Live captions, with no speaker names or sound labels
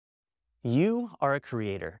You are a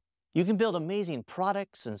creator. You can build amazing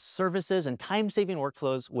products and services and time-saving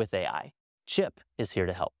workflows with AI. Chipp is here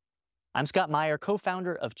to help. I'm Scott Meyer,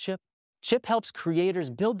 co-founder of Chipp. Chipp helps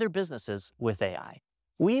creators build their businesses with AI.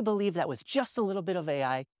 We believe that with just a little bit of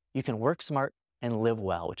AI, you can work smart and live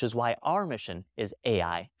well, which is why our mission is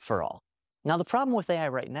AI for all. Now, the problem with AI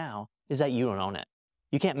right now is that you don't own it.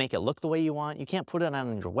 You can't make it look the way you want. You can't put it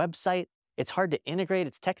on your website. It's hard to integrate.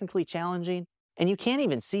 It's technically challenging. And you can't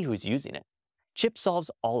even see who's using it. Chipp solves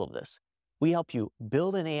all of this. We help you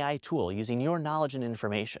build an AI tool using your knowledge and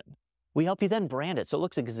information. We help you then brand it so it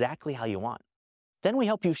looks exactly how you want. Then we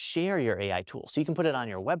help you share your AI tool so you can put it on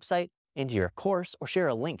your website, into your course, or share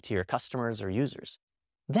a link to your customers or users.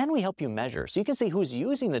 Then we help you measure so you can see who's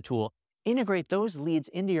using the tool, integrate those leads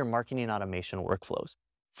into your marketing automation workflows.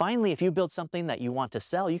 Finally, if you build something that you want to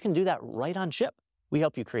sell, you can do that right on Chipp. We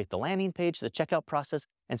help you create the landing page, the checkout process,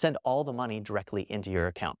 and send all the money directly into your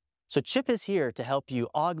account. So Chipp is here to help you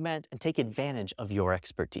augment and take advantage of your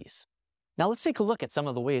expertise. Now let's take a look at some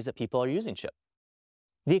of the ways that people are using Chipp.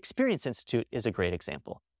 The Experience Institute is a great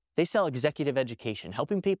example. They sell executive education,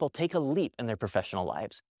 helping people take a leap in their professional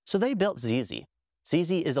lives. So they built ZZ.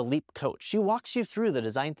 ZZ is a leap coach. She walks you through the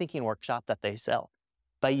design thinking workshop that they sell.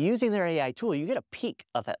 By using their AI tool, you get a peek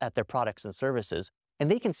at their products and services, and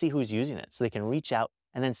they can see who's using it, so they can reach out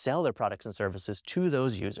and then sell their products and services to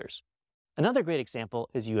those users. Another great example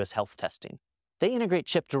is US Health Testing. They integrate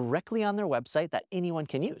Chipp directly on their website that anyone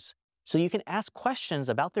can use. So you can ask questions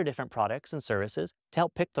about their different products and services to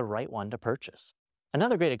help pick the right one to purchase.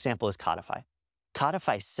 Another great example is Codify.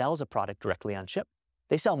 Codify sells a product directly on Chipp.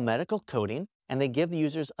 They sell medical coding, and they give the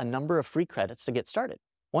users a number of free credits to get started.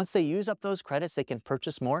 Once they use up those credits, they can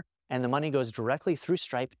purchase more, and the money goes directly through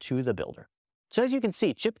Stripe to the builder. So as you can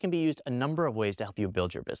see, Chipp can be used a number of ways to help you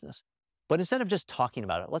build your business. But instead of just talking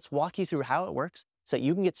about it, let's walk you through how it works so that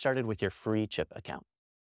you can get started with your free Chipp account.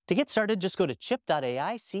 To get started, just go to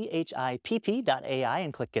chipp.ai, chipp.ai,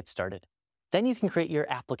 and click Get Started. Then you can create your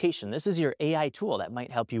application. This is your AI tool that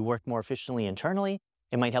might help you work more efficiently internally.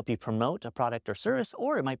 It might help you promote a product or service,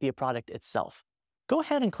 or it might be a product itself. Go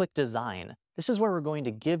ahead and click Design. This is where we're going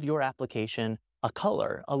to give your application a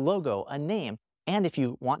color, a logo, a name, and if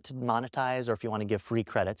you want to monetize or if you want to give free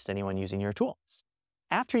credits to anyone using your tool.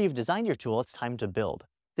 After you've designed your tool, it's time to build.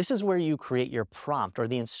 This is where you create your prompt or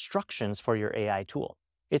the instructions for your AI tool.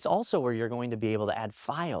 It's also where you're going to be able to add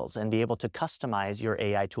files and be able to customize your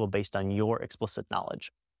AI tool based on your explicit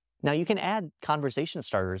knowledge. Now you can add conversation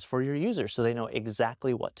starters for your users so they know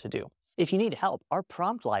exactly what to do. If you need help, our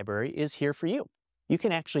prompt library is here for you. You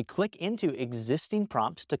can actually click into existing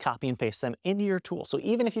prompts to copy and paste them into your tool. So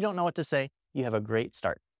even if you don't know what to say, you have a great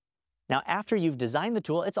start. Now, after you've designed the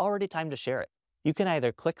tool, it's already time to share it. You can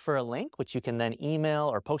either click for a link, which you can then email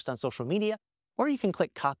or post on social media, or you can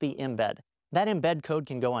click Copy Embed. That embed code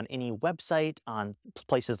can go on any website, on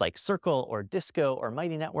places like Circle or Disco or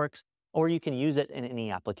Mighty Networks, or you can use it in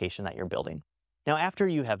any application that you're building. Now, after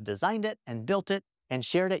you have designed it and built it and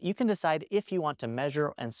shared it, you can decide if you want to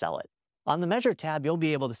measure and sell it. On the Measure tab, you'll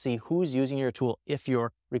be able to see who's using your tool if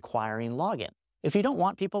you're requiring login. If you don't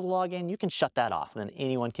want people to log in, you can shut that off, and then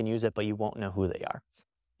anyone can use it, but you won't know who they are.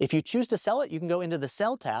 If you choose to sell it, you can go into the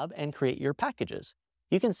Sell tab and create your packages.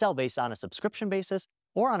 You can sell based on a subscription basis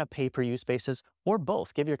or on a pay-per-use basis, or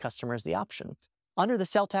both. Give your customers the option. Under the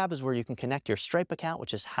Sell tab is where you can connect your Stripe account,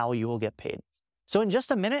 which is how you will get paid. So in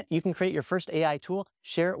just a minute, you can create your first AI tool,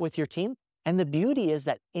 share it with your team, and the beauty is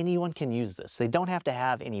that anyone can use this. They don't have to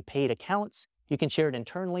have any paid accounts. You can share it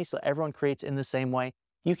internally so everyone creates in the same way.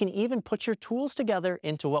 You can even put your tools together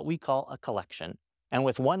into what we call a collection. And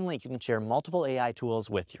with one link, you can share multiple AI tools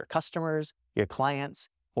with your customers, your clients,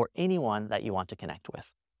 or anyone that you want to connect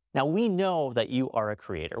with. Now, we know that you are a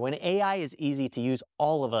creator. When AI is easy to use,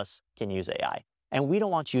 all of us can use AI. And we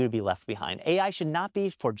don't want you to be left behind. AI should not be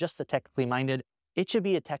for just the technically minded. It should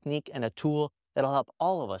be a technique and a tool that'll help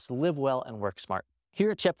all of us live well and work smart.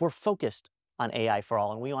 Here at Chipp, we're focused on AI for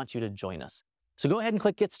all, and we want you to join us. So go ahead and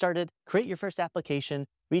click Get Started, create your first application,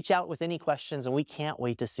 reach out with any questions, and we can't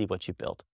wait to see what you build.